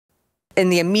In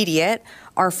the immediate,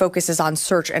 our focus is on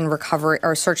search and recovery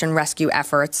or search and rescue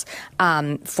efforts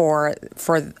for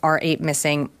our 8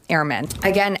 missing airmen.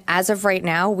 Again, as of right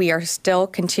now, we are still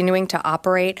continuing to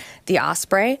operate the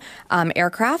Osprey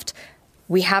aircraft.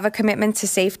 We have a commitment to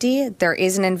safety. There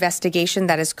is an investigation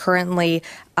that is currently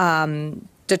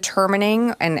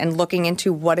determining and looking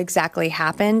into what exactly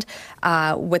happened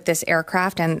with this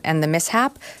aircraft and the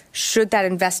mishap. Should that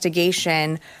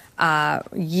investigation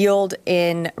yield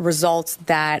in results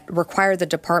that require the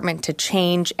department to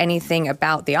change anything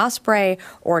about the Osprey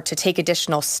or to take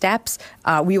additional steps,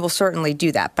 we will certainly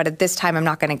do that. But at this time, I'm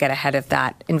not going to get ahead of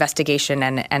that investigation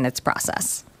and its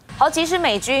process. 好，其实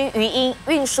美军鱼鹰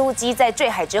运输机在坠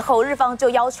海之后，日方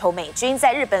就要求美军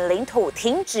在日本领土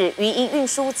停止鱼鹰运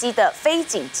输机的非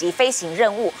紧急飞行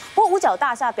任务。不过五角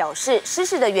大厦表示，失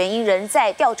事的原因仍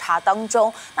在调查当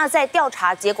中。那在调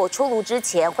查结果出炉之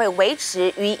前，会维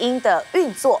持鱼鹰的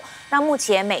运作。那目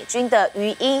前美军的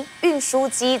鱼鹰运输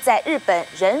机在日本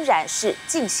仍然是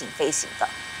进行飞行的。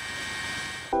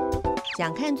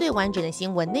想看最完整的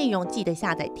新闻内容，记得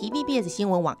下载 TVBS 新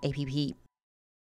闻网 APP。